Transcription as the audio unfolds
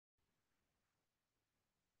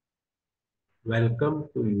Welcome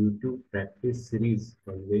to YouTube practice series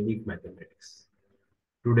on Vedic Mathematics.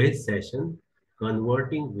 Today's session,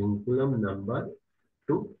 converting Vinculum number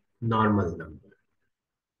to normal number.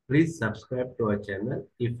 Please subscribe to our channel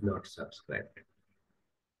if not subscribed.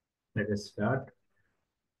 Let us start.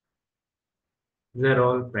 These are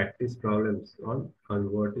all practice problems on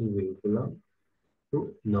converting Vinculum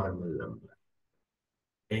to normal number.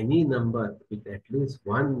 Any number with at least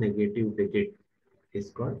one negative digit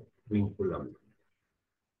is called Vinculum.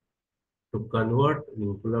 To convert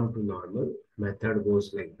vinculum to normal, method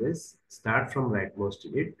goes like this. Start from rightmost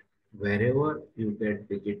digit. Wherever you get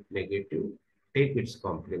digit negative, take its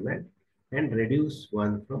complement and reduce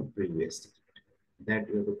 1 from previous digit. That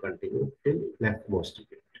you have to continue till leftmost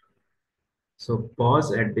digit. So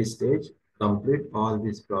pause at this stage, complete all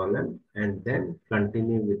this problem and then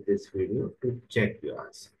continue with this video to check your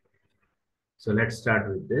answer. So let's start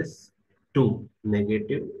with this. 2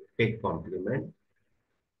 negative, take complement.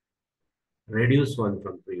 Reduce 1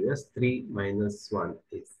 from previous. 3 minus 1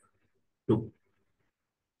 is 2.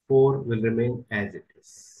 4 will remain as it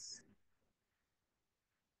is.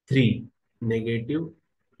 3 negative,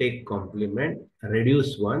 take complement.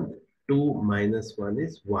 Reduce 1. 2 minus 1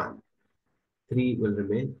 is 1. 3 will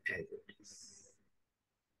remain as it is.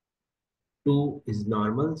 2 is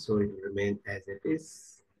normal, so it will remain as it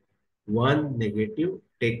is. 1 negative,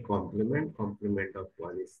 take complement. Complement of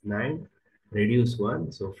 1 is 9. Reduce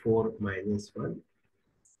 1, so 4 minus 1,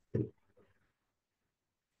 3.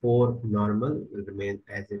 4 normal will remain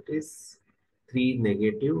as it is. 3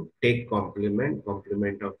 negative, take complement.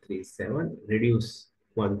 Complement of 3 is 7. Reduce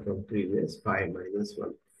 1 from previous. 5 minus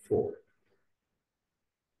 1, 4.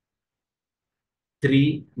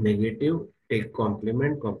 3 negative, take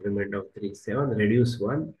complement. Complement of 3 is 7. Reduce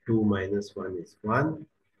 1. 2 minus 1 is 1.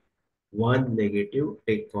 1 negative,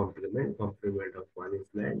 take complement. Complement of 1 is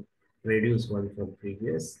 9. Reduce 1 from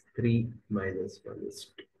previous. 3 minus 1 is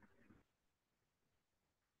 2.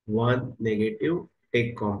 1 negative,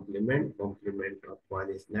 take complement. Complement of 1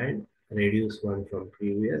 is 9. Reduce 1 from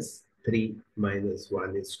previous. 3 minus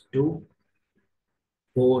 1 is 2.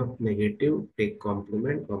 4 negative, take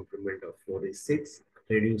complement. Complement of 4 is 6.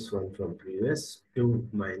 Reduce 1 from previous. 2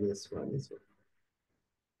 minus 1 is 1.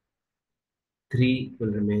 3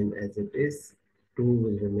 will remain as it is. 2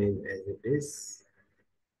 will remain as it is.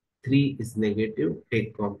 3 is negative,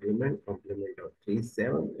 take complement. Complement of 3 is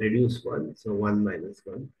 7. Reduce 1. So 1 minus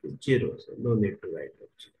 1 is 0. So no need to write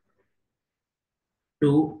it.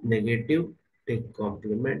 2 negative, take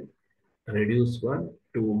complement. Reduce 1.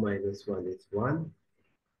 2 minus 1 is 1.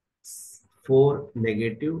 4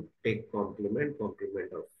 negative, take complement.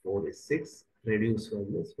 Complement of 4 is 6. Reduce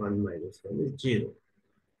 1 is 1 minus 1 is 0.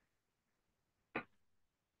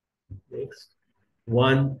 Next.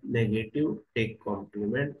 1 negative, take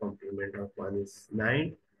complement. Complement of 1 is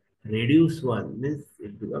 9. Reduce 1 means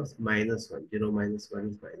it becomes minus 1. 0 minus 1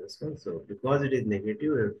 is minus 1. So because it is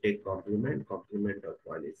negative, we have to take complement. Complement of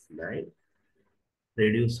 1 is 9.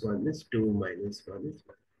 Reduce 1 is 2 minus 1 is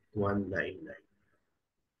 199.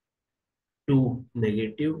 2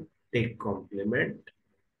 negative, take complement.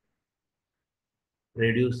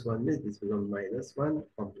 Reduce 1 is this becomes minus 1.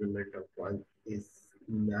 Complement of 1 is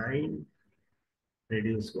 9.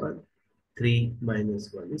 Reduce 1. 3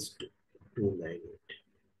 minus 1 is 2. 298.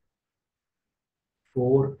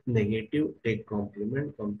 4 negative, take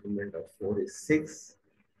complement. Complement of 4 is 6.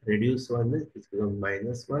 Reduce 1 is this becomes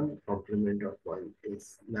minus 1. Complement of 1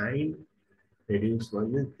 is 9. Reduce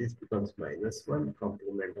 1 is this becomes minus 1.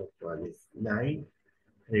 Complement of 1 is 9.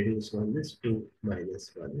 Reduce 1 is 2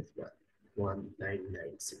 minus 1 is 1.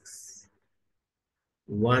 1996.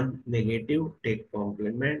 1 negative, take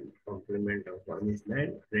complement. Complement of 1 is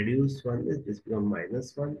 9. Reduce 1 is this becomes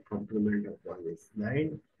minus 1. Complement of 1 is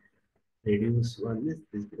 9. Reduce 1 is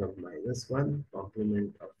this becomes minus 1.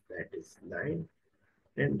 Complement of that is 9.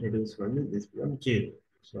 And reduce 1 is this becomes 0.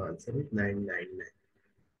 So answer is 999.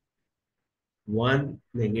 1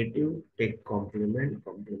 negative, take complement.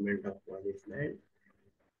 Complement of 1 is 9.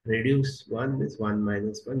 Reduce 1 is 1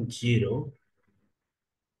 minus 1, 0.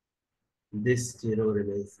 This 0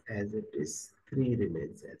 remains as it is. 3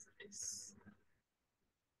 remains as it is.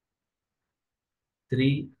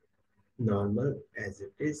 3 normal as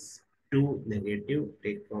it is. 2 negative,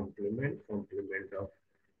 take complement. Complement of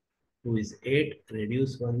 2 is 8.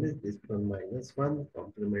 Reduce 1 is this one minus 1.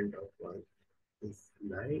 Complement of 1 is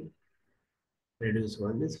 9. Reduce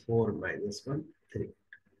 1 is 4 minus 1, 3.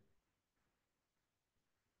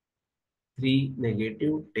 3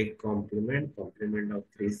 negative, take complement. Complement of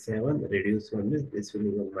 3 is 7. Reduce 1 is this will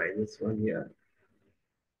be minus 1 here.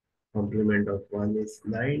 Complement of 1 is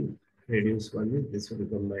 9. Reduce 1 is this will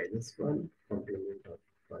become minus 1. Complement of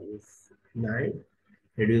 1 is 9.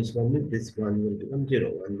 Reduce 1 is this 1 will become 0.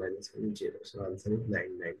 1 minus 1 is 0. So answer is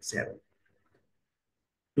 997.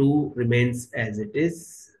 2 remains as it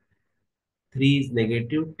is. 3 is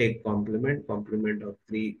negative. Take complement. Complement of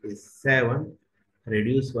 3 is 7.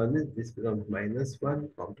 Reduce 1 is this becomes minus 1.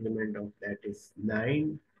 Complement of that is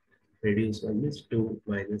 9. Reduce 1 is 2.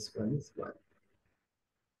 Minus 1 is 1.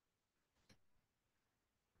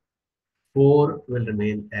 4 will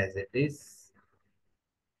remain as it is.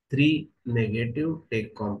 3 negative,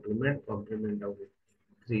 take complement. Complement of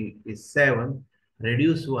 3 is 7.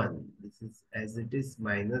 Reduce 1. This is as it is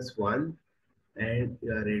minus 1. And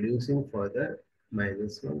you are reducing further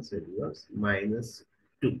minus 1. So it becomes minus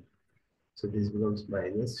 2. So this becomes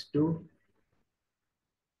minus 2.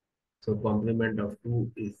 So complement of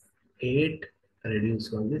 2 is 8.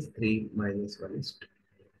 Reduce 1 is 3. Minus 1 is 2.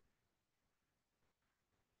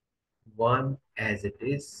 1 as it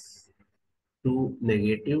is. 2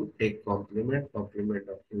 negative, take complement. Complement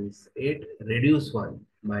of 2 is 8. Reduce 1.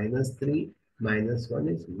 Minus 3. Minus 1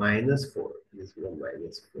 is minus 4. This one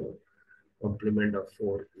minus 4. Complement of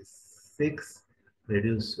 4 is 6.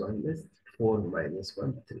 Reduce 1 is 4 minus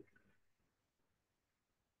 1, 3.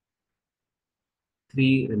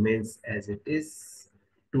 3 remains as it is.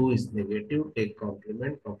 2 is negative. Take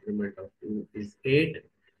complement. Complement of 2 is 8.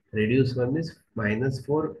 Reduce 1 is minus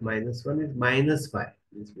 4. Minus 1 is minus 5.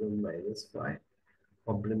 This one minus 5.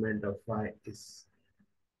 Complement of 5 is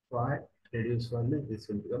 5. Reduce 1 is this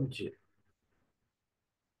will become 0.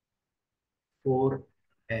 4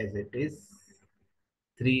 as it is.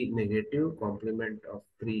 3 negative. Complement of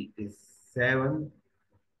 3 is 7.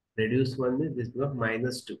 Reduce 1 is this becomes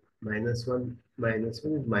minus 2. Minus 1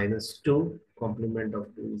 is minus 2. Complement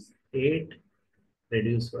of 2 is 8.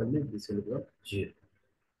 Reduce 1 is this will become 0.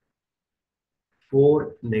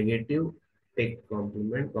 4 negative. Take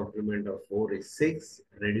complement. Complement of 4 is 6.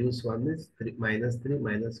 Reduce 1 is 3 minus 3.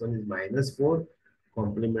 Minus 1 is minus 4.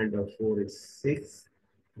 Complement of 4 is 6.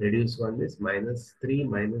 Reduce 1 is minus 3.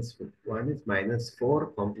 Minus 1 is minus 4.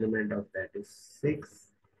 Complement of that is 6.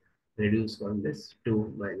 Reduce 1 is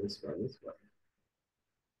 2. Minus 1 is 1.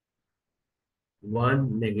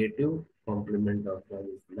 1 negative. Complement of 1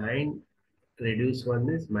 is 9. Reduce 1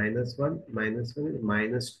 is minus 1. Minus 1 is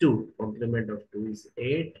minus 2. Complement of 2 is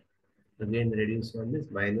 8. Again, reduce 1 is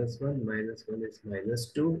minus 1. Minus 1 is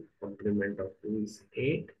minus 2. Complement of 2 is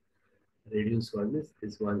 8. Reduce 1 is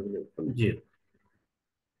this 1 will become 0.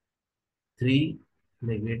 3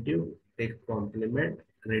 negative. Take complement.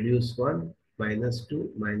 Reduce 1. Minus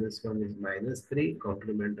 2. Minus 1 is minus 3.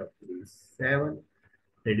 Complement of 3 is 7.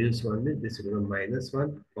 Reduce 1 is this will become minus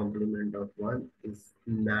 1. Complement of 1 is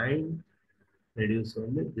 9. Reduce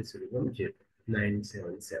 1 is this will become 0.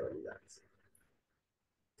 977 is answer.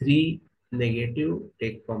 3 negative,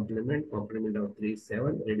 take complement. Complement of 3 is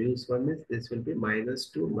 7. Reduce 1 is this will be minus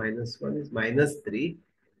 2. Minus 1 is minus 3.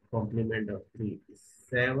 Complement of 3 is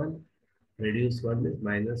 7. Reduce 1 is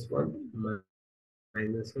minus 1.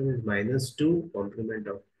 Minus 1 is minus 2. Complement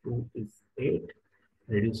of 2 is 8.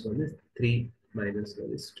 Reduce 1 is 3. Minus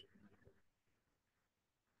 1 is 2.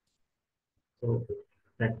 So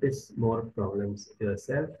practice more problems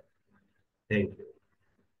yourself. Thank you.